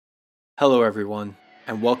Hello, everyone,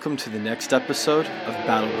 and welcome to the next episode of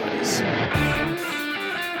Battle Buddies.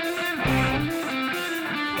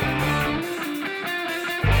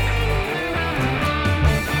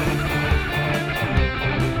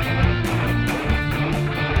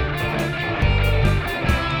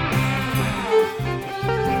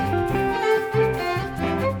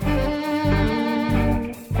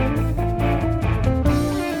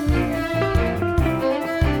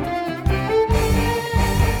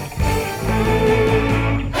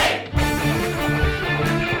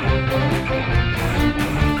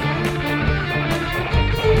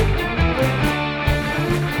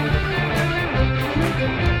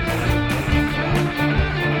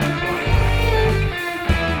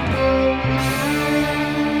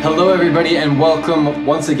 Hello, everybody, and welcome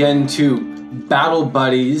once again to Battle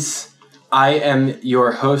Buddies. I am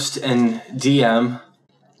your host and DM,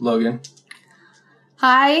 Logan.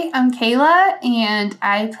 Hi, I'm Kayla, and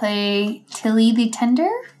I play Tilly the Tender.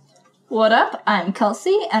 What up? I'm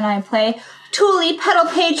Kelsey, and I play Tuli Petal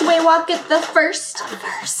Page Waywalketh the First.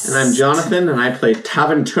 And I'm Jonathan, and I play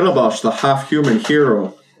Tavin Trillabosh, the half-human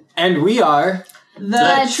hero. And we are...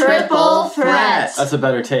 The Triple Threat. That's a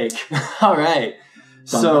better take. All right.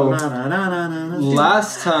 So,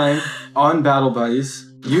 last time on Battle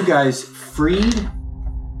Buddies, you guys freed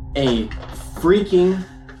a freaking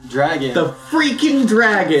dragon. The freaking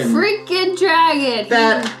dragon! Freaking dragon!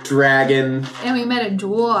 That dragon. And we met a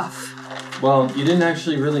dwarf. Well, you didn't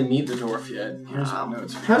actually really meet the dwarf yet. Here's my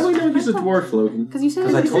notes. How do we know he's a dwarf, Logan? Because you said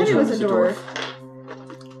Because I it told you he I was was a a dwarf.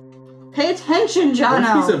 Pay attention, What if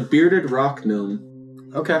Jono. he's a bearded rock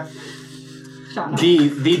gnome? Okay. Jono.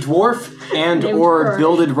 The dwarf and Named or Rory.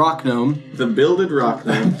 builded rock gnome, The bearded rock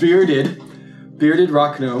gnome. bearded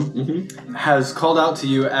rock gnome, Mm-hmm. has called out to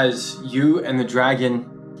you as you and the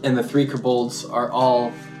dragon and the three kobolds are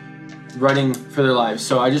all running for their lives.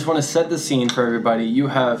 So I just want to set the scene for everybody. You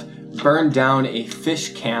have burned down a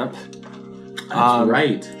fish camp. That's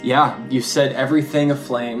right. Yeah, you set everything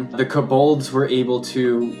aflame. The kobolds were able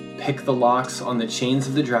to pick the locks on the chains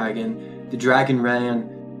of the dragon. The dragon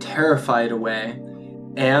ran terrified away.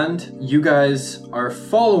 And you guys are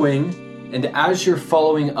following, and as you're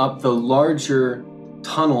following up the larger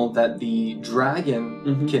tunnel that the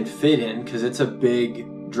dragon can fit in, because it's a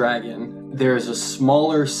big dragon, there's a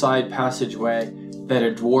smaller side passageway that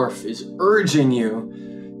a dwarf is urging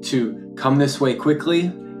you to come this way quickly,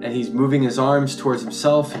 and he's moving his arms towards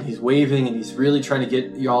himself, and he's waving, and he's really trying to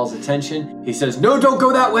get y'all's attention. He says, "No, don't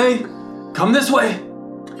go that way! Come this way!"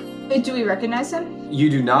 Do we recognize him? You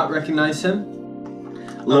do not recognize him.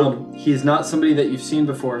 He is not somebody that you've seen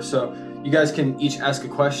before, so you guys can each ask a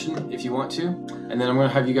question if you want to, and then I'm going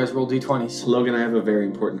to have you guys roll d20s. Logan, I have a very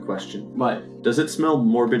important question. What? Does it smell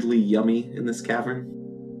morbidly yummy in this cavern?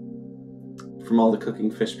 From all the cooking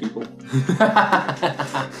fish people?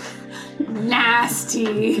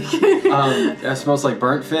 Nasty. That smells like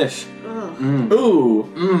burnt fish. Ooh!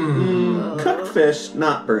 Mm. Cooked fish,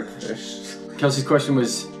 not burnt fish. Kelsey's question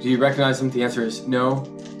was, do you recognize him? The answer is no.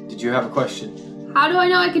 Did you have a question? How do I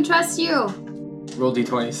know I can trust you? Roll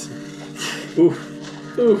d20s.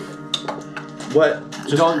 Oof. Oof. What?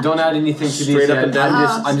 Just Don't add anything to these straight up yet. and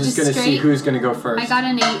down? I'm just Just going to see straight? who's going to go first. I got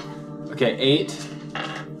an 8. Okay, 8.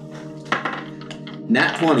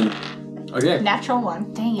 Nat 20. Okay. Natural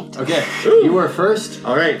one. Dang it. Okay. Ooh. You were first.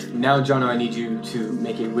 All right. Now, Jono, I need you to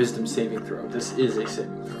make a wisdom saving throw. This is a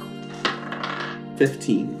saving throw.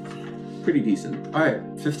 15. Pretty decent. Alright,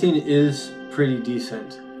 15 is pretty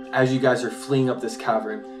decent. As you guys are fleeing up this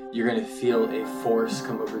cavern, you're going to feel a force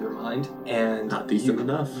come over your mind, and Not decent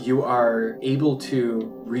enough. you are able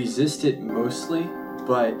to resist it mostly,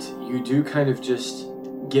 but you do kind of just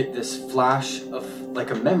get this flash of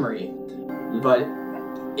like a memory. But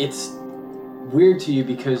it's weird to you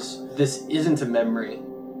because this isn't a memory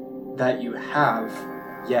that you have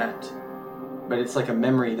yet, but it's like a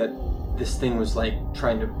memory that this thing was like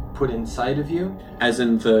trying to put inside of you. As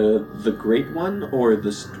in the great one or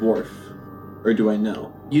this dwarf? Or do I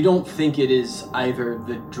know? You don't think it is either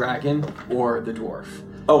the dragon or the dwarf.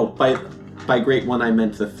 Oh, by great one I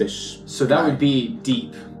meant the fish. So that guy. would be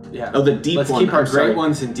deep. Yeah. Oh, the deep Let's one. keep our I'm sorry. great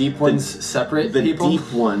ones and deep ones separate, The people.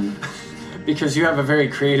 deep one. Because you have a very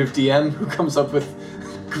creative DM who comes up with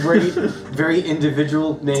great, very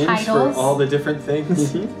individual names Titles. for all the different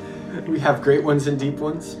things. We have great ones and deep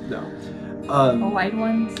ones. No. wide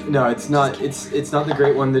ones? No, it's not. It's not the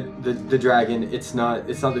great one, the dragon. It's not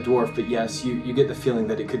the dwarf. But yes, you get the feeling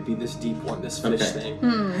that it could be this deep one, this fish thing.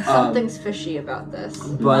 Something's fishy about this.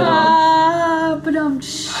 But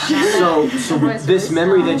so Voice this really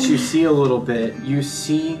memory that strong. you see a little bit, you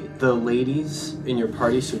see the ladies in your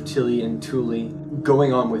party, so Tilly and Thule,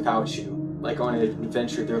 going on without you, like on an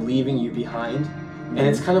adventure. They're leaving you behind, and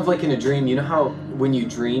it's kind of like in a dream. You know how when you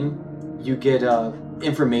dream, you get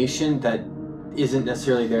information that isn't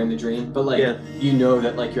necessarily there in the dream, but like you know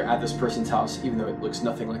that like you're at this person's house, even though it looks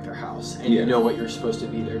nothing like their house, and you know what you're supposed to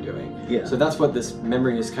be there doing. Yeah. So that's what this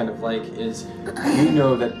memory is kind of like. Is you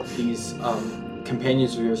know that these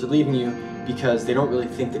companions of yours are leaving you because they don't really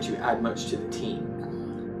think that you add much to the team.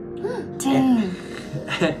 Dang.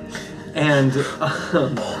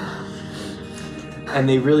 And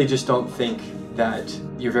they really just don't think that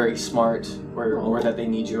you're very smart or that they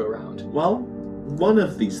need you around. Well, one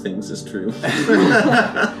of these things is true.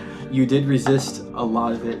 You did resist a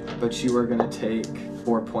lot of it, but you are going to take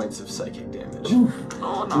 4 points of psychic damage.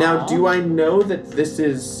 Now, do I know that this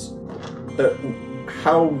is...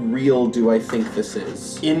 how real do I think this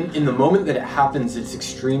is? In the moment that it happens, it's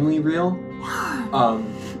extremely real.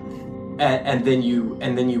 And then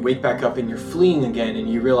you wake back up and you're fleeing again, and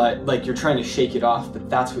you realize like you're trying to shake it off, but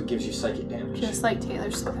that's what gives you psychic damage. Just like Taylor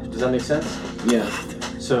Swift. Does that make sense? Yeah.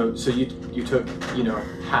 So you took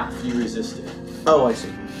half. You resisted. Oh, I see.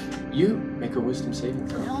 You make a wisdom saving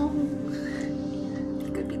throw. No.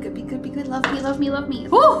 Be good. Love me.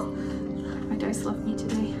 Woo! My dice love me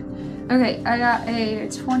today. Okay, I got a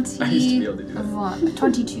 20. I used to be able to do that.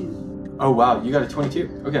 22. Oh wow, you got a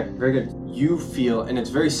 22. Okay, very good. You feel, and it's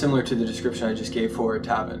very similar to the description I just gave for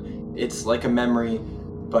Tavin. It's like a memory,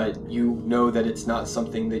 but you know that it's not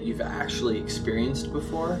something that you've actually experienced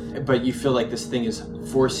before. But you feel like this thing is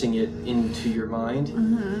forcing it into your mind,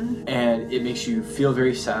 and it makes you feel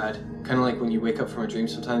very sad. Kind of like when you wake up from a dream,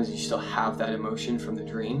 sometimes you still have that emotion from the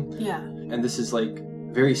dream. Yeah. And this is like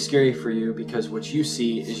very scary for you because what you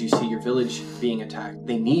see is you see your village being attacked.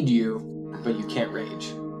 They need you, but you can't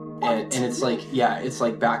rage. And it's like, it's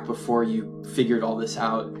like back before you figured all this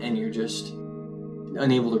out and you're just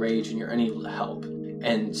unable to rage and you're unable to help.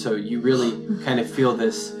 And so you really kind of feel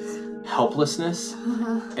this helplessness,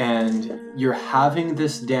 and you're having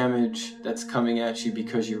this damage that's coming at you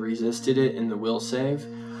because you resisted it in the will save,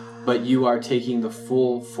 but you are taking the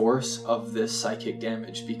full force of this psychic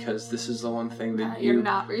damage because this is the one thing that You're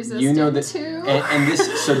not resistant you know that, to. and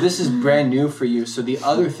this is brand new for you. So the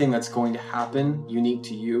other thing that's going to happen, unique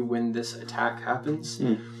to you when this attack happens,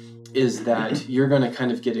 is that you're going to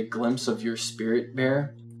kind of get a glimpse of your spirit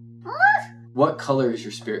bear. What color is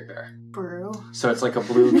your spirit bear? Brew. So it's like a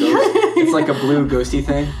blue ghost. It's like a blue ghosty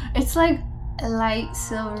thing. It's like a light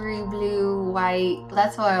silvery blue, white.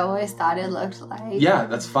 That's what I always thought it looked like. Yeah,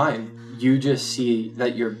 that's fine. You just see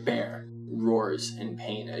that your bear roars in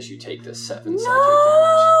pain as you take this 7 psychic damage.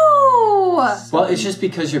 No! Well, it's just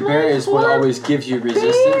because your bear is what always gives you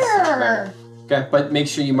resistance. Bear. Okay, but make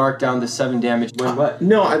sure you mark down the 7 damage. When what?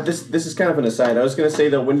 No, this is kind of an aside. I was going to say,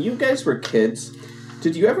 though, when you guys were kids,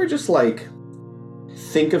 did you ever just, like,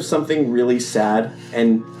 think of something really sad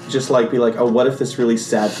and just, like, be like, oh, what if this really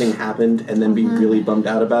sad thing happened, and then be really bummed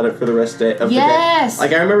out about it for the rest of the day? Yes!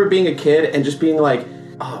 Like, I remember being a kid and just being like,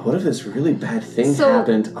 oh, what if this really bad thing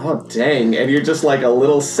happened? Oh, dang. And you're just, like, a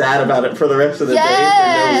little sad about it for the rest of the day for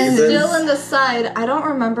no reason. Still in the side, I don't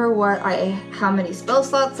remember how many spell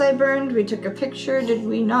slots I burned. We took a picture, did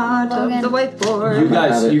we not, of the whiteboard?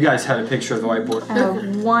 You guys had a picture of the whiteboard. I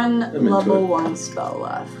have one level 1 spell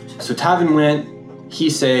left. So Tavin went, he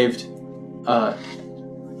saved,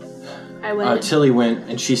 I went. Tilly went,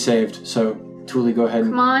 and she saved. So Thule, go ahead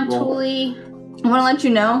and Come on, roll. Thule. I want to let you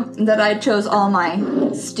know that I chose all my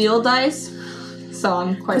steel dice, so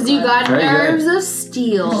I'm quite Because you got Very nerves of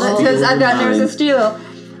steel. Because I've got nerves of steel.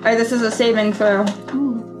 Alright, this is a saving throw.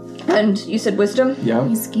 And you said wisdom? Yeah.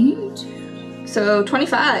 He's cute. So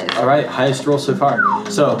 25. All right, highest roll so far.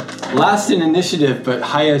 So last in initiative, but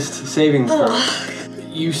highest saving throw.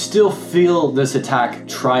 You still feel this attack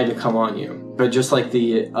try to come on you, but just like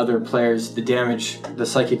the other players, the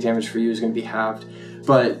psychic damage for you is going to be halved.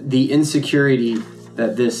 But the insecurity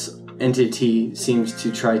that this entity seems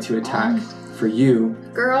to try to attack for you,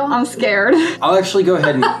 Girl. I'm scared. I'll actually go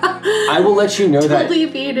ahead and I will let you know that Totally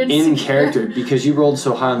being in insecure. character, because you rolled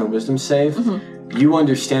so high on the wisdom save, you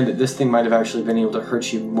understand that this thing might have actually been able to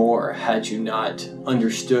hurt you more had you not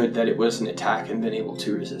understood that it was an attack and been able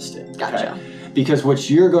to resist it. Gotcha. Okay? Because what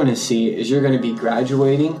you're going to see is you're going to be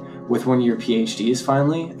graduating with one of your PhDs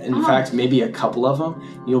finally. In fact, maybe a couple of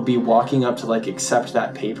them. You'll be walking up to like accept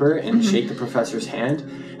that paper and shake the professor's hand.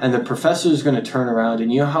 and the professor is going to turn around,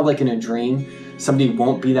 and you know how like in a dream somebody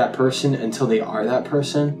won't be that person until they are that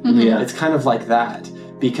person? Yeah. It's kind of like that,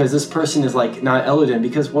 because this person is like not Elodin,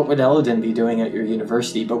 because what would Elodin be doing at your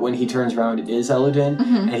university? But when he turns around, it is Elodin,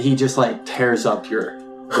 and he just like tears up your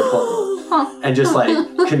diploma and just like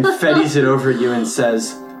confettis it over at you and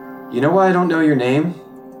says, you know why I don't know your name?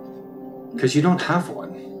 Because you don't have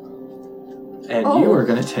one. And you are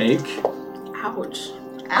going to take... Ouch.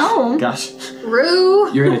 Ow. Gosh.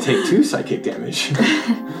 Rue. You're going to take 2 psychic damage.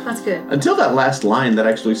 That's good. Until that last line, that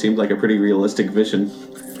actually seemed like a pretty realistic vision.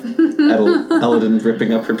 Elodin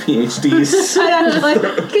ripping up her PhDs.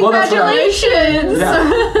 Congratulations!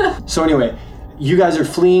 Yeah. So anyway, you guys are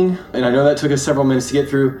fleeing, and I know that took us several minutes to get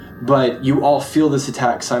through, but you all feel this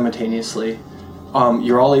attack simultaneously.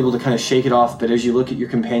 You're all able to kind of shake it off, but as you look at your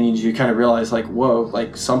companions, you kind of realize, like, whoa,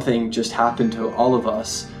 like something just happened to all of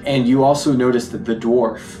us. And you also notice that the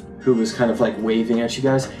dwarf, who was kind of like waving at you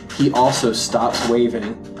guys, he also stops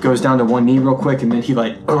waving, goes down to one knee real quick, and then he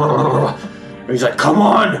like, and he's like, come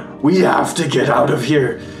on, we have to get out of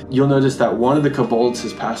here. You'll notice that one of the kobolds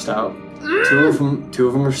has passed out. Two of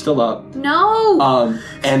them are still up. No!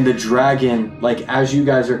 And the dragon, like as you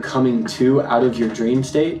guys are coming to out of your dream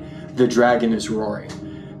state, the dragon is roaring.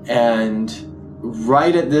 And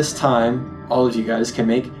right at this time, all of you guys can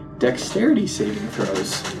make dexterity saving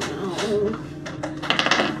throws.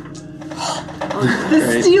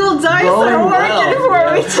 The steel dice are working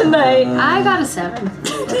for me tonight. I got a 7.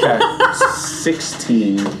 Okay.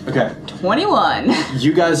 16. Okay. 21.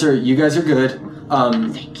 You guys are good.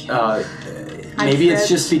 Thank you. Maybe it's tripped.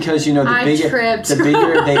 just because, you know, I tripped. the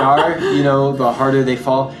bigger they are, you know, the harder they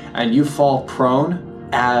fall. And you fall prone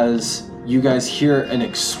as you guys hear an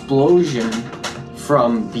explosion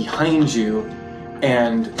from behind you,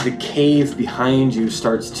 and the cave behind you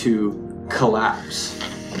starts to collapse,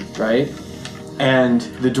 right? And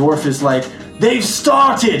the dwarf is like, they've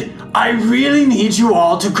started! I really need you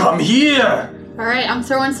all to come here! Alright, I'm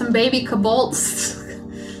throwing some baby kobolds.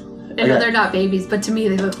 I know Okay. they're not babies, but to me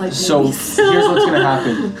they look like So babies. here's what's gonna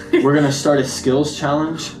happen. We're gonna start a skills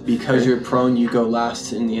challenge. Because you're prone, you go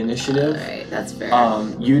last in the initiative. Alright, that's fair.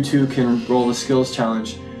 You two can roll the skills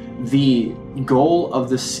challenge. The goal of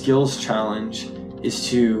the skills challenge is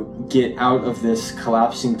to get out of this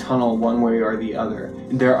collapsing tunnel one way or the other.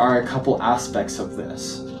 There are a couple aspects of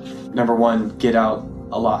this. Number one, get out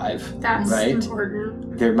alive. That's right?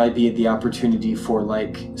 important. There might be the opportunity for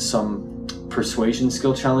like some persuasion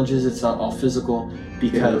skill challenges. It's not all physical,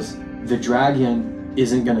 because the dragon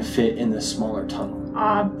isn't going to fit in the smaller tunnel.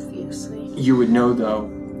 Obviously. You would know, though,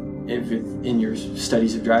 if in your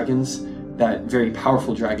studies of dragons, that very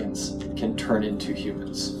powerful dragons can turn into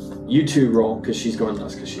humans. You two roll, because she's going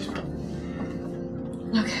last, because she's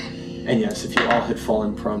prone. Okay. And yes, if you all had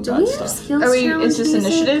fallen prone, Do bad we have stuff. skills Are we? challenge Is this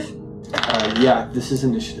music? initiative? Yeah, this is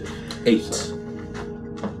initiative. 8.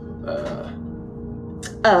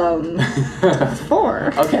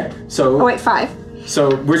 4. Okay, so Oh wait, 5.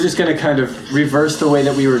 So we're just going to kind of reverse the way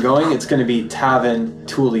that we were going. It's going to be Tavin,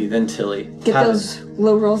 Thule, then Tilly. Get Tavin. those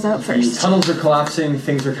low rolls out The first. tunnels are collapsing,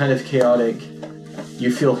 things are kind of chaotic.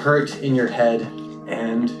 You feel hurt in your head,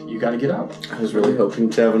 and you got to get out. I was really hoping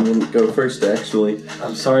Tavin wouldn't go first, actually.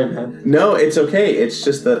 I'm sorry, man. No, it's okay. It's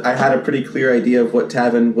just that I had a pretty clear idea of what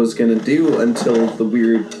Tavin was going to do until the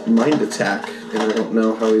weird mind attack, and I don't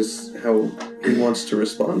know how he wants to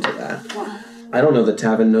respond to that. I don't know that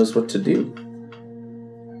Tavin knows what to do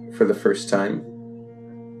for the first time.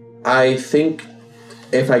 I think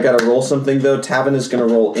if I gotta roll something, though, Tavin is going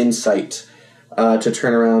to roll insight to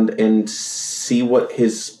turn around and see what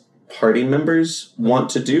his party members want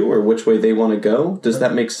to do or which way they want to go. Does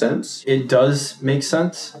that make sense? It does make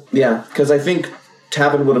sense. Yeah, because I think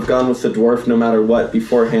Tavin would have gone with the dwarf no matter what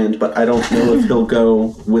beforehand, but I don't know if he'll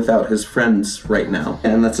go without his friends right now.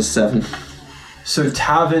 And that's a 7. So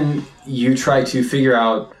Tavin, you try to figure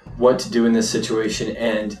out what to do in this situation,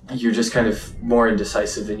 and you're just kind of more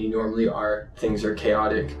indecisive than you normally are. Things are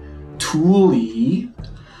chaotic. Thule.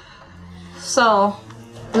 So,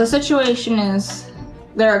 the situation is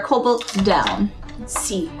there are kobolds down.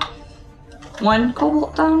 C. 1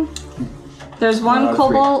 kobold down. There's 1 Out of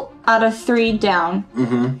kobold out of 3 down,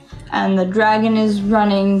 Mm-hmm. and the dragon is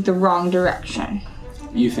running the wrong direction.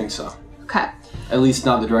 You think so? Okay. At least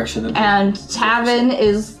not the direction that. And Tavin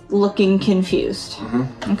is looking confused.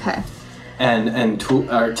 Mm-hmm. Okay. And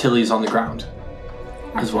Tilly's on the ground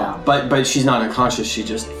as well. But she's not unconscious. She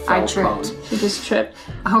just fell I tripped. prone. She just tripped.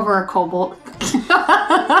 Over a kobold.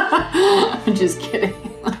 I'm just kidding.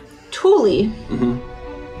 Thule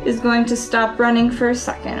Mm-hmm. is going to stop running for a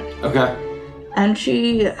second. Okay. And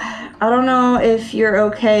she, I don't know if you're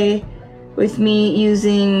okay with me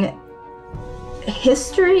using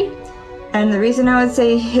history. And the reason I would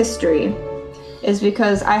say history is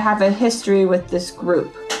because I have a history with this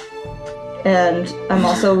group. And I'm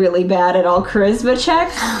also really bad at all charisma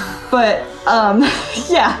checks. But,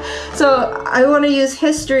 yeah. So I want to use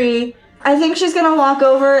history. I think she's gonna walk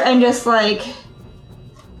over and just, like,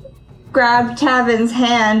 grab Tavin's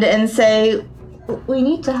hand and say, we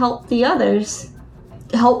need to help the others.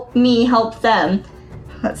 Help me help them.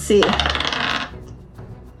 Let's see.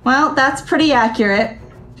 Well, that's pretty accurate.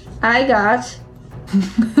 I got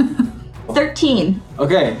 13.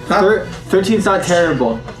 Okay, 13's not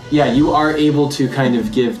terrible. Yeah, you are able to kind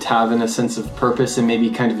of give Tavin a sense of purpose and maybe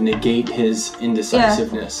kind of negate his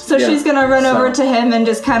indecisiveness. So she's gonna run over to him and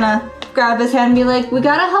just kind of grab his hand and be like, we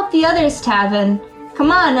gotta help the others, Tavin.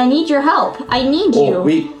 Come on, I need your help. I need you.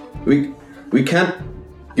 We can't.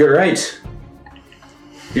 You're right.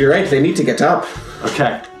 You're right, they need to get up.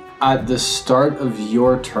 Okay, at the start of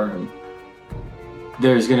your turn,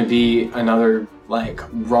 there's going to be another, like,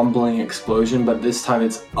 rumbling explosion, but this time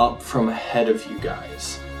it's up from ahead of you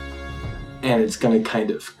guys. And it's going to kind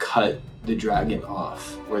of cut the dragon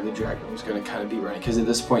off, where the dragon was going to kind of be running. Because at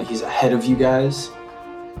this point, he's ahead of you guys,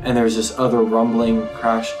 and there's this other rumbling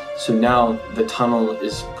crash. So now the tunnel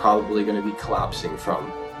is probably going to be collapsing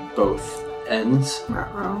from both ends,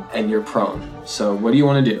 and you're prone. So what do you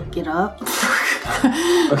want to do? Get up.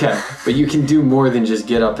 Okay, but you can do more than just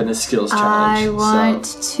get up in a skills challenge. I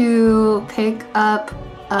want to pick up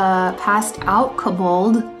a passed out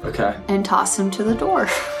kobold Okay. and toss him to the door.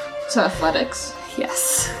 So athletics.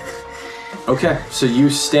 Yes. Okay, so you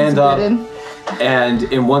stand up, and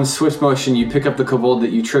in one swift motion, you pick up the kobold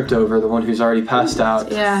that you tripped over, the one who's already passed out.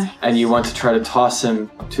 Yeah. And you want to try to toss him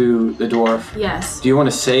to the dwarf. Yes. Do you want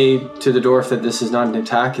to say to the dwarf that this is not an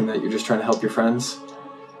attack and that you're just trying to help your friends?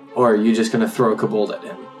 Or are you just going to throw a kobold at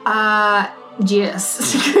him?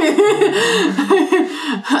 Yes.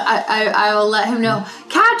 I will let him know.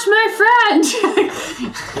 Catch my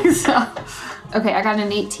friend! So, okay, I got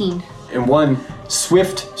an 18. In one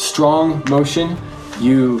swift, strong motion,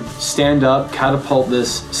 you stand up, catapult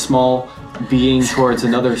this small being towards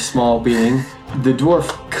another small being. The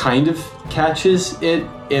dwarf kind of catches it,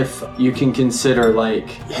 if you can consider, like,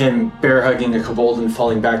 him bear hugging a kobold and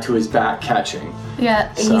falling back to his back catching.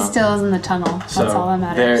 Yeah, So- he still is in the tunnel. That's all that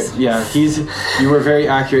matters. You were very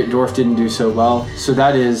accurate. Dwarf didn't do so well. So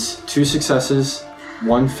that is 2 successes,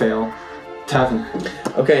 1 fail. Tavin.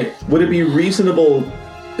 Okay, would it be reasonable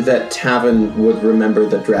that Tavin would remember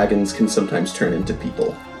that dragons can sometimes turn into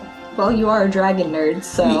people? Well, you are a dragon nerd,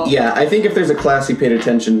 so... Yeah, I think if there's a class he paid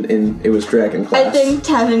attention in, it was dragon class. I think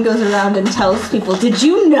Tavin goes around and tells people, did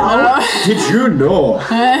you know? Did you know?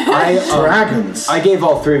 Dragons. I gave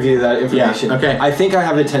all 3 of you that information. Yeah, okay. I think I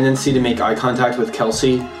have a tendency to make eye contact with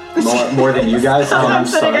Kelsey more than you guys. And I'm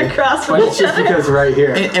sitting sorry. across from But it's each just other. because right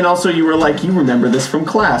here. And also, you were like, you remember this from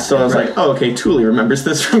class. So I was like, oh, okay, Thule remembers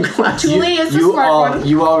this from class. Thule is the smart one.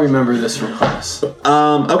 You all remember this from class.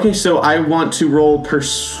 Okay, so I want to roll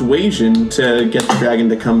persuasion to get the dragon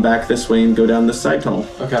to come back this way and go down this side tunnel.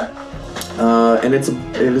 Okay. And it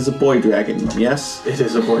is a boy dragon, yes? It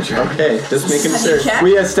is a boy dragon. Okay, just making sure.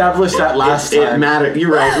 We established that last It time. mattered.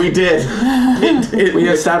 You're right, we did. We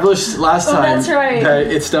established last time that's right. that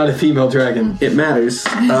it's not a female dragon. It matters.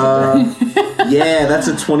 Yeah, that's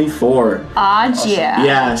a 24. Odd, yeah.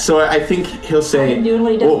 Yeah, so I think he'll say, I'm doing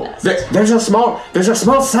what he does best. there's a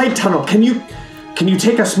small side tunnel. Can you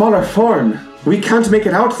take a smaller form? We can't make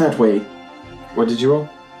it out that way. What did you roll?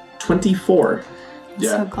 24.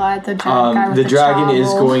 So glad the guy with The dragon trowel. is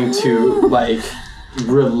going to, like,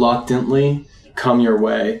 reluctantly come your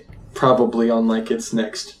way, probably on, like, its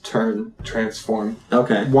next turn transform.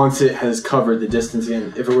 Okay. Once it has covered the distance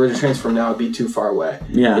again. If it were to transform now, it'd be too far away.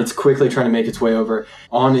 Yeah. It's quickly trying to make its way over.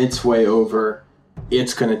 On its way over,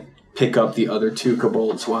 it's going to pick up the other 2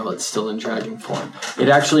 kobolds while it's still in dragon form. It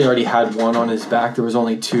actually already had one on his back. There was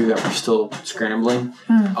only 2 that were still scrambling.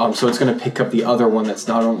 So it's going to pick up the other one that's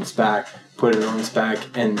not on its back, put it on its back,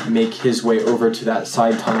 and make his way over to that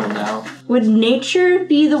side tunnel now. Would nature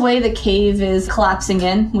be the way the cave is collapsing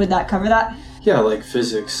in? Would that cover that? Yeah, like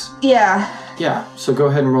physics. Yeah. Yeah, so go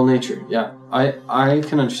ahead and roll nature. Yeah, I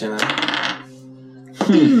can understand that.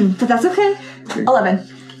 But that's okay. 11.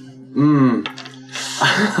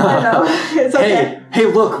 I know. It's okay. Hey,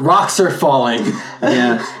 look, rocks are falling.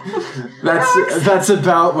 Yeah. That's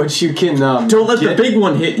about what you can Don't let the big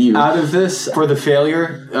one hit you. out of this. For the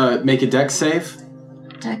failure, make a dex save.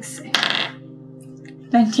 Dex save.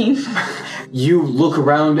 19. You look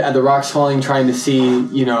around at the rocks falling, trying to see,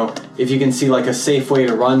 if you can see like a safe way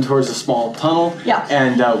to run towards a small tunnel. Yeah.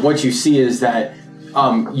 And what you see is that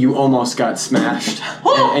you almost got smashed,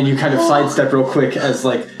 and you kind of sidestep real quick as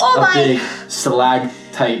like big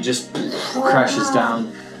stalactite just crashes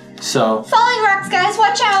down. So Falling rocks, guys,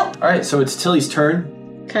 watch out! all right, so it's Tilly's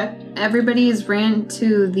turn. Okay. Everybody's ran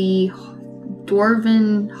to the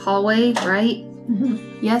dwarven hallway, right?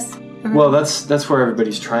 Mm-hmm. Yes? Well, that's where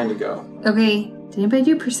everybody's trying to go. Okay, did anybody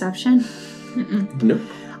do perception? Nope.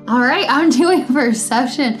 Alright, I'm doing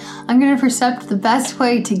perception. I'm gonna percept the best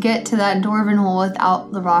way to get to that dwarven hole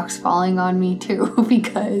without the rocks falling on me too,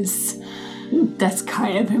 because that's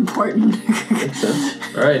kind of important. Makes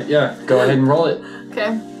sense. All right, yeah, go ahead and roll it.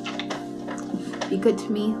 Okay. Be good to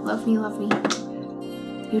me. Love me, love me.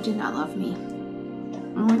 You did not love me.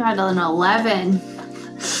 Oh my god, an 11.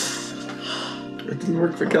 It didn't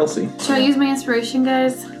work for Kelsey. Should I use my inspiration,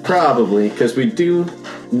 guys? Probably, because we do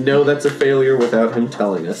know that's a failure without him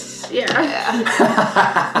telling us. Yeah.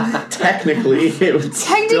 Technically, it was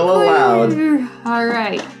still allowed.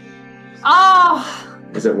 Alright. Oh!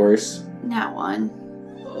 Is it worse? Not one.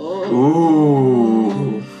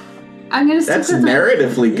 Ooh. I'm gonna stick That's with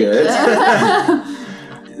narratively good.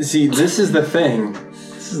 See, this is the thing.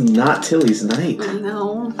 This is not Tilly's night.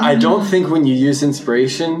 No. I don't think when you use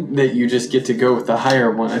inspiration that you just get to go with the higher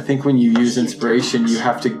one. I think when you use inspiration, you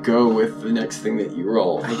have to go with the next thing that you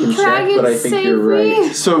roll. I can check, but I think you're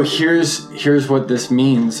right. So here's what this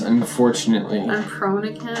means, unfortunately. I'm prone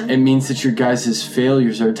again. It means that your guys'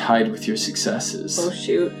 failures are tied with your successes. Oh,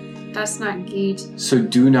 shoot. That's not good. So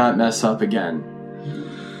do not mess up again.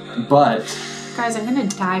 But, Guys, I'm gonna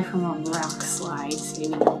die from a rock slide.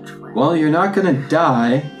 Saving the well, you're not gonna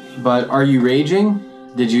die, but are you raging?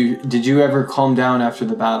 Did you ever calm down after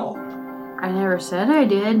the battle? I never said I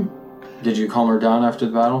did. Did you calm her down after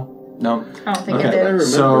the battle? No? I don't think Okay. I did.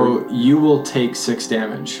 So you will take 6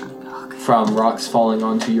 damage from rocks falling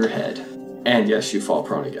onto your head. And yes, you fall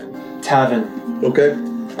prone again. Tavin, Okay.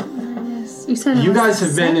 You said it you was guys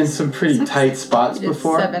have been in 6? some pretty 6? tight spots It's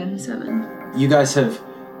before. 7. 7. You guys have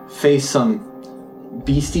faced some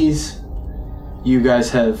beasties. You guys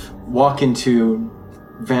have walked into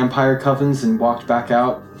vampire covens and walked back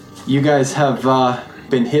out. You guys have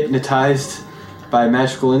been hypnotized by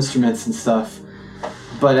magical instruments and stuff.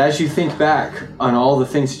 But as you think back on all the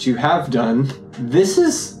things that you have done, this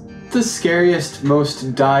is the scariest,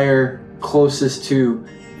 most dire, closest to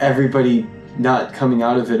everybody not coming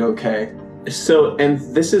out of it okay. So, and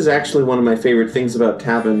this is actually one of my favorite things about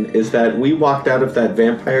Tavin, is that we walked out of that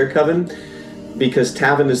vampire coven because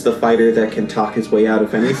Tavin is the fighter that can talk his way out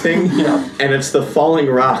of anything. Yeah. And it's the falling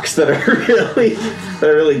rocks that are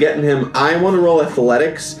really getting him. I want to roll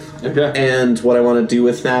athletics. Okay. And what I want to do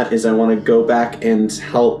with that is I want to go back and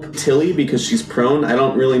help Tilly because she's prone. I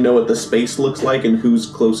don't really know what the space looks like and who's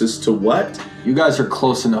closest to what. You guys are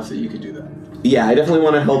close enough that you could do that. Yeah, I definitely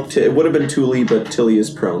want to help. It would have been Tuli, but Tilly is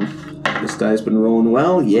prone. This die's been rolling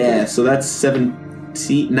well. Yeah, so that's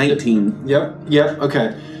 19. Yep,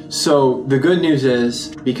 okay. So the good news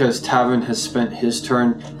is, because Tavin has spent his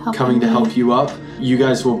turn coming to help you up, you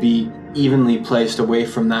guys will be evenly placed away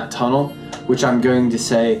from that tunnel, which I'm going to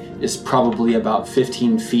say is probably about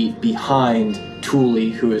 15 feet behind Tuli,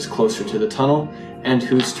 who is closer to the tunnel, and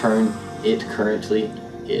whose turn it currently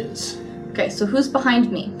is. Okay, so who's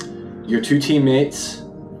behind me? Your 2 teammates,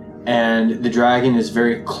 and the dragon is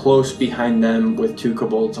very close behind them with 2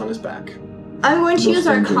 kobolds on his back. I'm going to use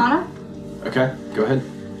Those Arcana, Okay, go ahead.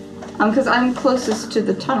 because I'm closest to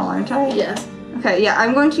the tunnel, aren't I? Yes. Okay, yeah,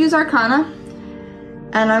 I'm going to use Arcana,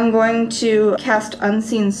 and I'm going to cast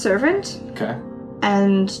Unseen Servant, Okay.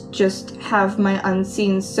 and just have my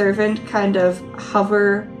Unseen Servant kind of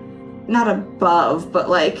hover, not above, but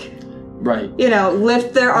like, Right.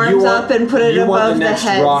 lift their arms up and put it you above want the the next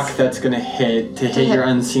heads. rock that's going to hit your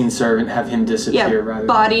unseen servant, have him disappear rather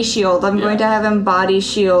body shield. I'm going to have him body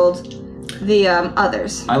shield the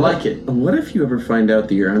others. I like it. What if you ever find out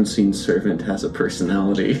that your unseen servant has a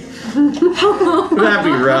personality? That'd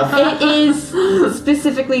be rough. It is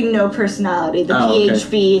specifically no personality. The Oh, okay.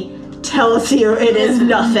 PHB tells you it is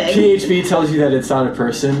nothing. PHB tells you that it's not a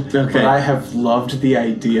person, Okay. but I have loved the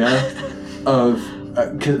idea of...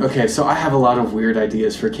 okay, so I have a lot of weird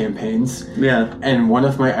ideas for campaigns, Yeah. and one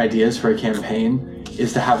of my ideas for a campaign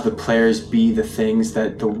is to have the players be the things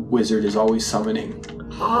that the wizard is always summoning.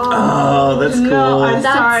 Oh, that's cool. No, I'm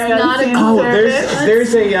That's sorry. not a- Unseen Oh, Servant.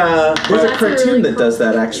 there's a That's cartoon really that does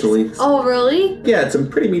that actually. Oh, really? Yeah, it's a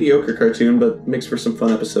pretty mediocre cartoon, but makes for some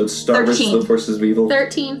fun episodes. Star vs. 13. the Forces of Evil.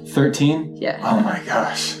 13. 13? Yeah. Oh my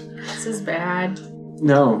gosh. This is bad.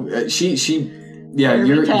 No, yeah, Better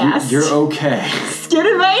you're recast. you're okay. Skin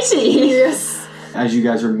and mighty. Yes. As you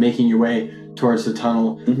guys are making your way towards the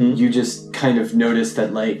tunnel, Mhm. you just kind of notice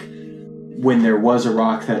that, like, when there was a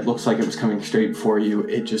rock that looks like it was coming straight for you,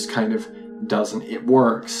 it just kind of doesn't. It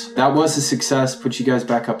works. That was a success. Put you guys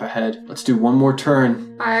back up ahead. Let's do one more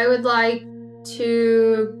turn. I would like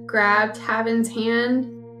to grab Tavin's hand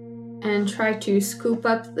and try to scoop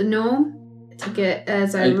up the gnome to get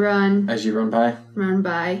as I run As you run by.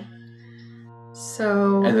 by.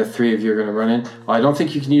 So And the three of you are going to run in. Well, I don't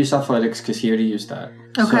think you can use athletics because he already used that.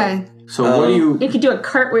 okay. So what do you... You could do a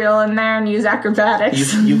cartwheel in there and use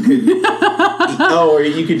acrobatics. You could. Or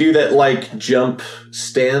you could do that like jump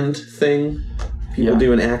stand thing people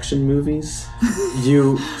do in action movies.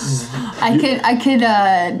 I could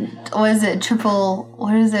what is it,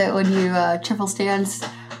 what is it when you triple stance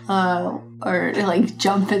or like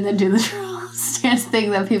jump and then do the triple stance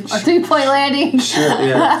thing that people, or 3-point landing. Sure,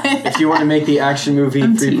 yeah. If you want to make the action movie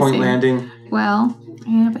 3-point landing. Well, I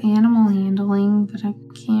have animal handling, but I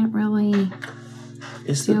can't really.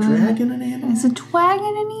 Is the dragon an animal? Is a dragon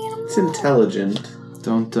an animal? It's intelligent.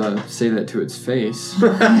 Don't say that to its face.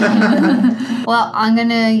 Well, I'm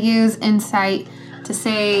gonna use insight to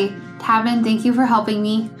say, Tavin, thank you for helping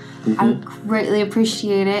me. I greatly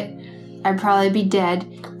appreciate it. I'd probably be dead.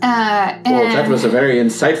 Well, that was a very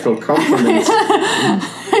insightful compliment.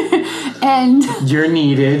 And You're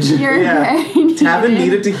needed. you're very needed. Tavin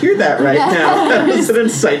needed to hear that right now. That was an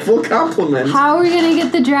insightful compliment. How are we gonna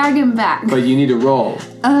get the dragon back? But you need to roll.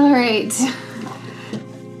 All right.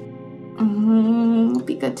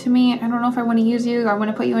 Be good to me. I don't know if I want to use you. I want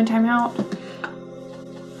to put you in timeout.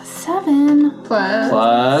 7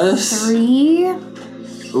 Plus 3.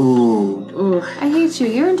 Ooh. I hate you.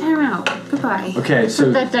 You're in timeout. Goodbye. Okay,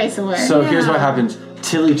 so That dice away. so here's what happens.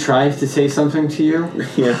 Tilly tries to say something to you,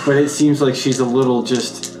 but it seems like she's a little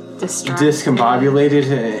just discombobulated,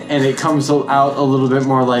 and it comes out a little bit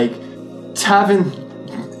more like, Tavin,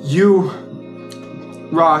 you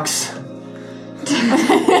rocks.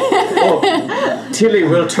 Oh, Tilly,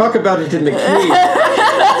 we'll talk about it in the cave.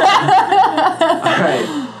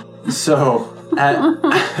 Alright, so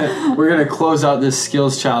we're going to close out this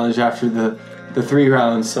skills challenge after the 3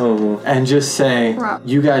 rounds and just say,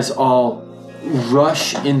 you guys all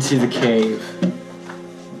rush into the cave,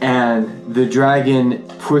 and the dragon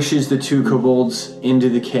pushes the 2 kobolds into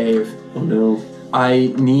the cave. Oh no.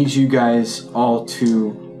 I need you guys all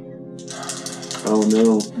to... Oh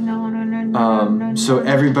no. No. So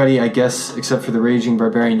everybody, I guess, except for the Raging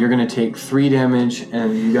Barbarian, you're going to take 3 damage,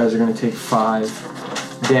 and you guys are going to take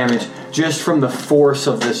 5 damage. Just from the force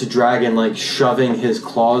of this dragon, like, shoving his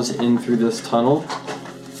claws in through this tunnel.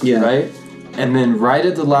 Yeah. Right? And then right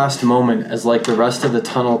at the last moment, as, like, the rest of the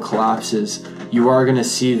tunnel collapses, you are going to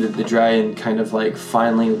see that the dragon kind of, like,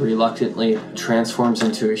 finally, reluctantly transforms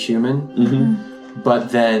into a human. Mm-hmm. But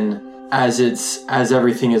then, as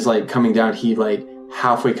everything is, like, coming down, he, like,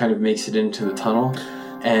 halfway kind of makes it into the tunnel,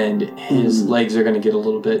 and his legs are going to get a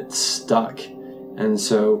little bit stuck. And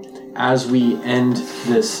so, as we end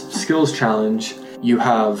this skills challenge, you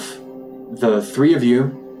have the 3 of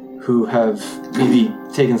you who have maybe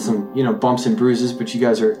taken some, bumps and bruises, but you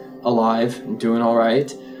guys are alive and doing all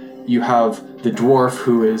right. You have the dwarf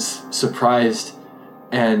who is surprised,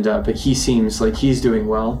 and but he seems like he's doing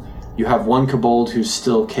well. You have 1 kobold who's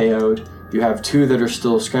still KO'd. You have 2 that are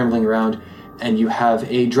still scrambling around, and you have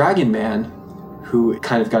a dragon man who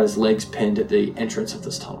kind of got his legs pinned at the entrance of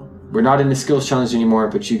this tunnel. We're not in the skills challenge anymore,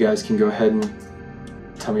 but you guys can go ahead and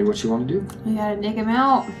tell me what you want to do. We gotta dig him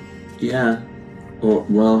out. Yeah.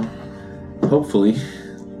 Well, hopefully.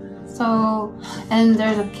 So, and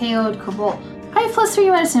there's a KO'd kobold. I have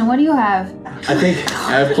 +3 medicine. What do you have? I think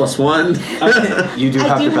I have +1. you do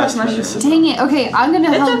have the have best much- medicine. Dang it. Okay, I'm gonna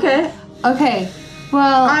help. It's okay. Okay.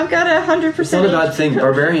 Well, I've got 100%. It's not a bad thing.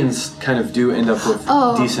 Barbarians kind of do end up with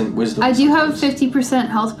decent wisdom. I do have a 50%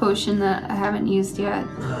 health potion that I haven't used yet.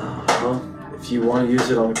 Well, if you want to use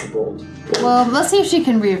it on a kobold. Well, let's see if she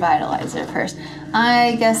can revitalize it first.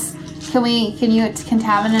 I guess can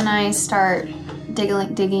Tavin and I start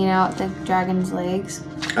digging out the dragon's legs?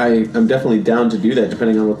 I'm definitely down to do that,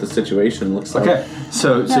 depending on what the situation looks like. Okay,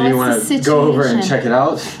 so Yeah, you what's want the to go over and situation? check it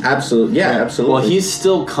out? Absolutely. Yeah, absolutely. Well, he's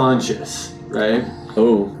still conscious, right?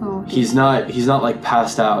 Oh. Oh, He's not like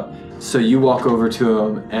passed out. So you walk over to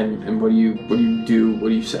him, and what do you do? What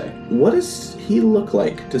do you say? What does he look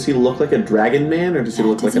like? Does he look like a dragon man, or does he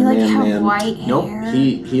look does like he a man have man? white hair? Nope.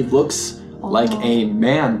 He looks like a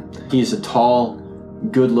man. He's a tall,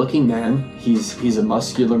 good-looking man. He's a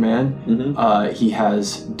muscular man. Mm-hmm. He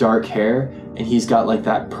has dark hair, and he's got like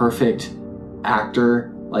that perfect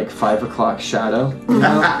actor, like 5 o'clock shadow.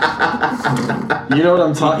 You know what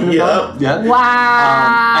I'm talking about? Yeah.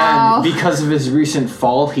 Wow. And because of his recent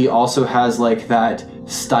fall, he also has like that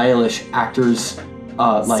stylish actor's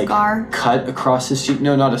like Scar? cut across his cheek.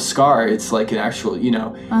 No, not a scar. It's like an actual,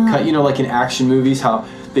 cut. Like in action movies, how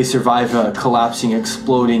they survive a collapsing,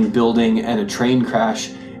 exploding building and a train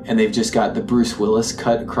crash, and they've just got the Bruce Willis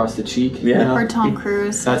cut across the cheek. Yeah. Or Tom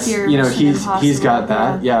Cruise. That's Fear he's Impossible, got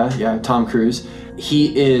that. Yeah, Tom Cruise.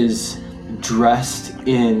 He is dressed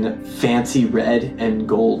in fancy red and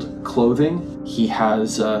gold clothing. He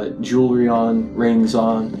has jewelry on, rings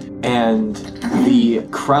on, and the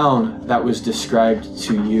crown that was described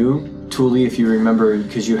to you, Tuli, if you remember,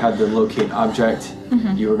 because you had the locate object,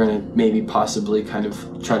 you were going to maybe possibly kind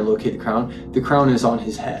of try to locate the crown. The crown is on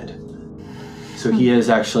his head. So he is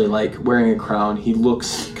actually like wearing a crown. He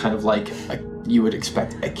looks kind of like you would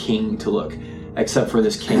expect a king to look, except for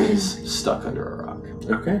this king is stuck under a rock.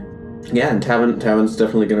 Okay. Yeah, and Tavin's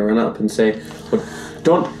definitely going to run up and say,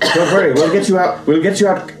 "Don't worry. We'll get you out. We'll get you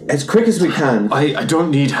out as quick as we can." I don't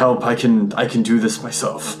need help. I can do this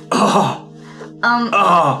myself.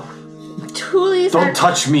 Tuli's Don't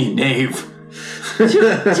touch me, knave.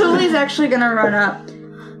 Tuli's actually gonna run up,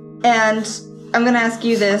 and I'm gonna ask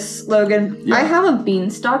you this, Logan. Yeah. I have a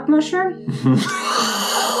beanstalk mushroom,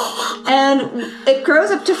 and it grows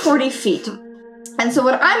up to 40 feet. And so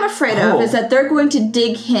what I'm afraid of is that they're going to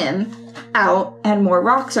dig him out, and more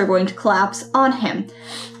rocks are going to collapse on him.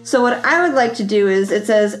 So what I would like to do is, it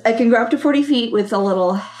says I can grow up to 40 feet with a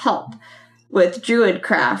little help with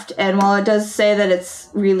Druidcraft, and while it does say that it's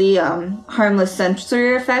really harmless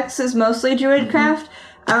sensory effects is mostly Druidcraft,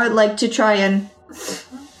 I would like to try and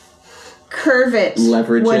curve it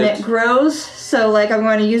Leverage when it. it grows. So like I'm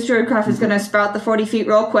going to use Druidcraft, it's going to sprout the 40 feet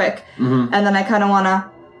real quick, and then I kind of want to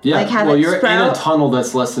have it you're sprout. in a tunnel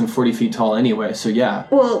that's less than 40 feet tall anyway, so yeah.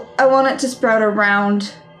 Well, I want it to sprout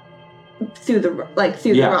around through the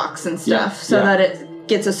rocks and stuff, so that it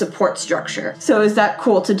gets a support structure. So is that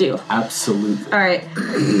cool to do? Absolutely. All right.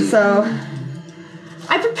 So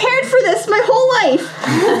I prepared for this my whole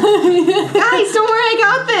life. Guys, don't worry, I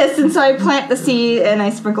got this. And so I plant the seed and I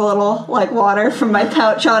sprinkle a little water from my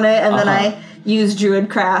pouch on it, and then I use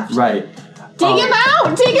Druidcraft. Right. Dig him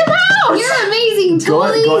out! Dig him out! You're amazing,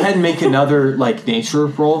 Tuli. Go ahead and make another nature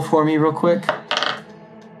roll for me real quick.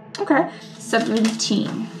 Okay.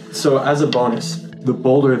 17. So as a bonus, the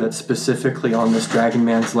boulder that's specifically on this dragon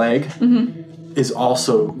man's leg is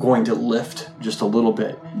also going to lift just a little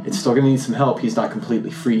bit. It's still going to need some help. He's not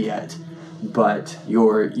completely free yet, but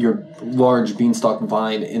your large beanstalk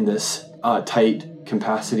vine in this tight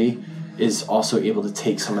capacity is also able to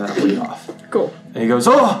take some of that weight off. Cool. And he goes,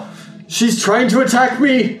 "Oh, she's trying to attack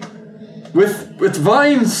me with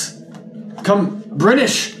vines. Come,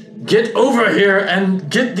 British, get over here and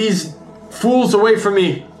get these fools away from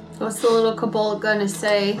me." What's the little kobold gonna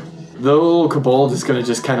say? The little kobold is gonna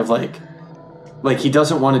just kind of like he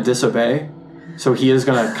doesn't want to disobey, so he is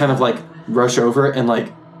gonna kind of rush over and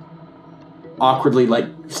awkwardly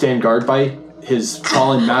stand guard by his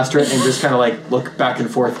fallen master and just kind of look back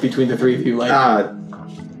and forth between the three of you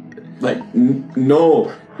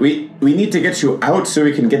No, we need to get you out so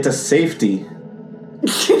we can get to safety.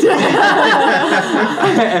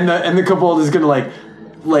 and the kobold is gonna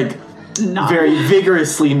very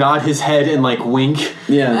vigorously nod his head and wink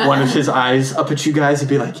one of his eyes up at you guys and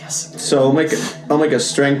be like, "Yes." So I'll make a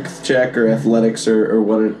strength check or athletics or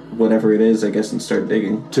whatever it is, I guess, and start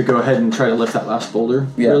digging. To go ahead and try to lift that last boulder.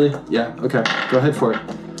 Yeah. Really? Yeah. Okay. Go ahead for it.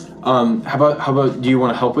 How about? Do you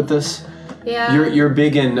want to help with this? Yeah. You're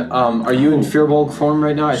big in. Are you in Fearbolg form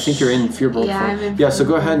right now? I think you're in Fearbolg Yeah, form. I'm in Yeah. So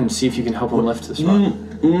go ahead and see if you can help him lift this rock.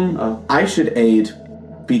 I should aid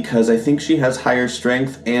because I think she has higher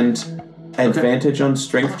strength and advantage on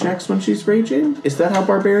strength checks when she's raging. Is that how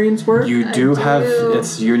barbarians work? You do have.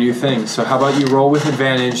 It's your new thing. So how about you roll with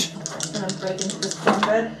advantage? I'm gonna break into this corn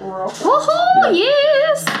bed. Woohoo!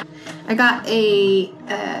 Yes! I got a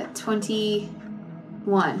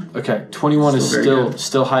 21. Okay, 21 is Still very still good.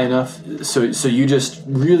 still high enough. So you just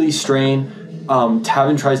really strain.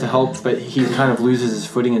 Tavin tries to help, but he kind of loses his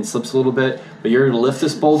footing and slips a little bit. But you're able to lift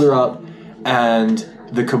this boulder up, and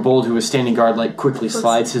the kobold who was standing guard quickly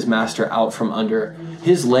slides his master out from under.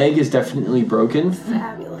 His leg is definitely broken,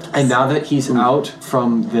 Fabulous. and now that he's out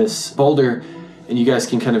from this boulder, and you guys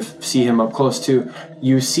can kind of see him up close too,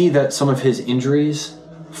 you see that some of his injuries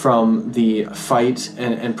from the fight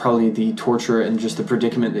and probably the torture and just the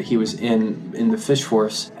predicament that he was in the fish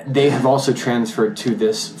force, they have also transferred to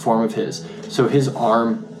this form of his. So his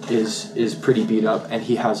arm is pretty beat up, and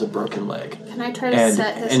he has a broken leg. Can I try to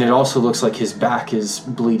set his And it also looks like his back is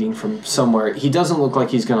bleeding from somewhere. He doesn't look like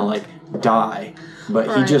he's gonna die, but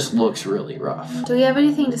he Right. just looks really rough. Do we have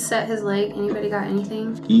anything to set his leg? Anybody got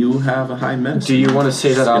anything? You have a high medicine. Do you want to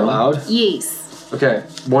say that out loud? Yes. Okay,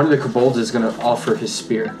 one of the kobolds is going to offer his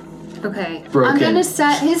spear. Okay. Broken. I'm gonna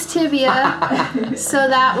set his tibia so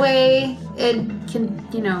that way it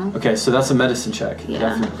can, Okay, so that's a medicine check. Yeah.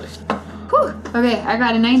 Definitely. Whew. Okay, I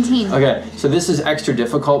got a 19. Okay, so this is extra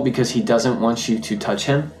difficult because he doesn't want you to touch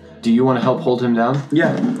him. Do you want to help hold him down?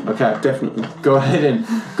 Yeah, Okay. definitely. Go ahead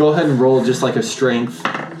and roll just like a strength,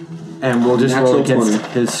 and we'll just roll Natural against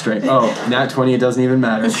 20. his strength. Oh, nat 20, it doesn't even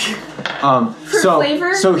matter.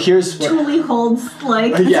 flavor? So here's what, Tuli holds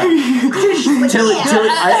like. yeah. Tilly,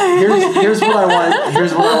 here's what I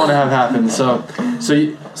want to have happen. So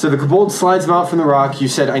the kobold slides him out from the rock. You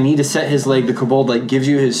said I need to set his leg. The kobold gives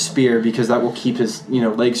you his spear because that will keep his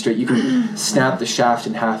leg straight. You can snap the shaft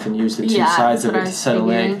in half and use the two sides of it to set a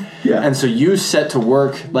leg. Yeah. And so you set to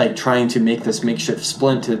work trying to make this makeshift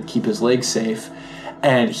splint to keep his leg safe,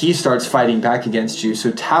 and he starts fighting back against you.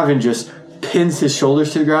 So Tavin just pins his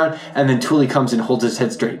shoulders to the ground, and then Tuli comes and holds his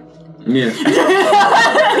head straight. Yeah.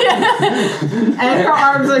 And her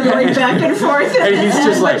arms are going back and forth. And he's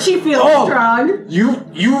just but she feels strong.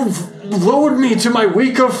 You've lowered me to my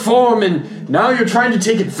weaker form, and now you're trying to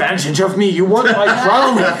take advantage of me. You want my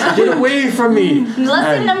crown? Get away from me.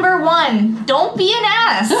 Lesson number 1, don't be an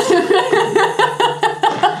ass.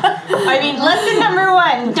 I mean, lesson number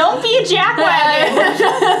 1, don't be a jackwagon.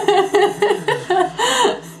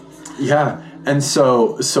 Yeah, and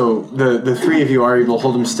so the three of you are able to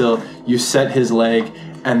hold him still. You set his leg,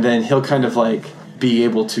 and then he'll kind of be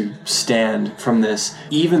able to stand from this.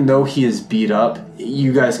 Even though he is beat up,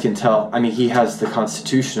 you guys can tell. I mean, he has the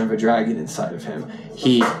constitution of a dragon inside of him.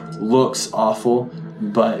 He looks awful,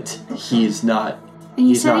 but he's not. And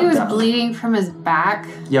you he's said not he was down. bleeding from his back.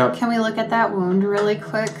 Yep. Can we look at that wound really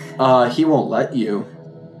quick? He won't let you.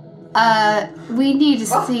 We need to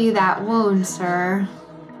see that wound, sir.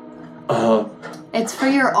 It's for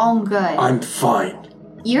your own good. I'm fine.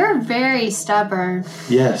 You're very stubborn.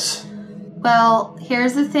 Yes. Well,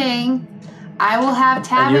 here's the thing. I will have And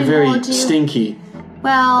Tavin you're very hold you. stinky and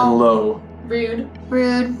Well, low. Rude.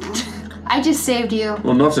 rude. I just saved you.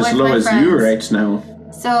 Well, not as with low my as friends. you right now.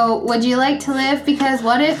 So, would you like to live? Because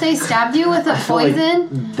what if they stabbed you with a I feel like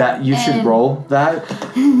poison? that you should and- roll that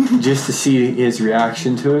just to see his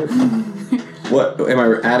reaction to it. What, am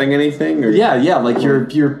I adding anything? Or? Yeah, like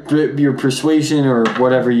your persuasion or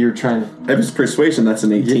whatever you're trying to. If it's persuasion, that's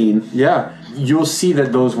an 18. Yeah, you'll see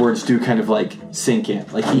that those words do kind of sink in.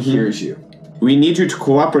 He hears you. We need you to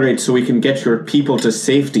cooperate so we can get your people to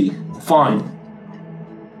safety. Fine.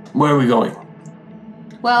 Where are we going?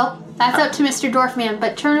 Well, that's up to Mr. Dwarfman,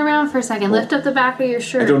 but turn around for a second. Lift up the back of your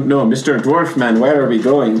shirt. I don't know, Mr. Dwarfman, where are we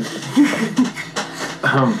going?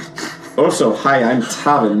 Also, hi, I'm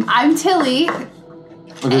Tavin. I'm Tilly.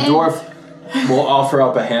 The dwarf will offer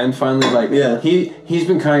up a hand finally. Yeah. He's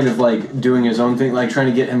been kind of doing his own thing, trying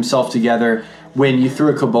to get himself together. When you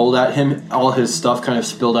threw a kobold at him, all his stuff kind of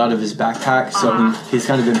spilled out of his backpack, so he's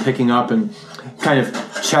kind of been picking up and kind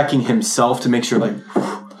of checking himself to make sure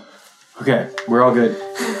okay, we're all good.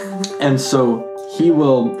 And so he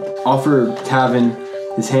will offer Tavin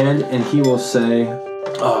his hand, and he will say,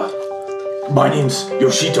 my name's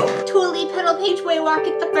Yoshito. Tuli Petal Page Waywalk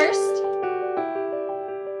at the first.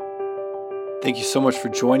 Thank you so much for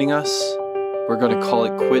joining us. We're going to call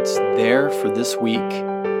it quits there for this week.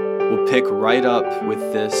 We'll pick right up with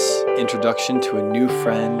this introduction to a new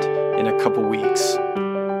friend in a couple weeks.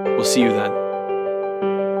 We'll see you then.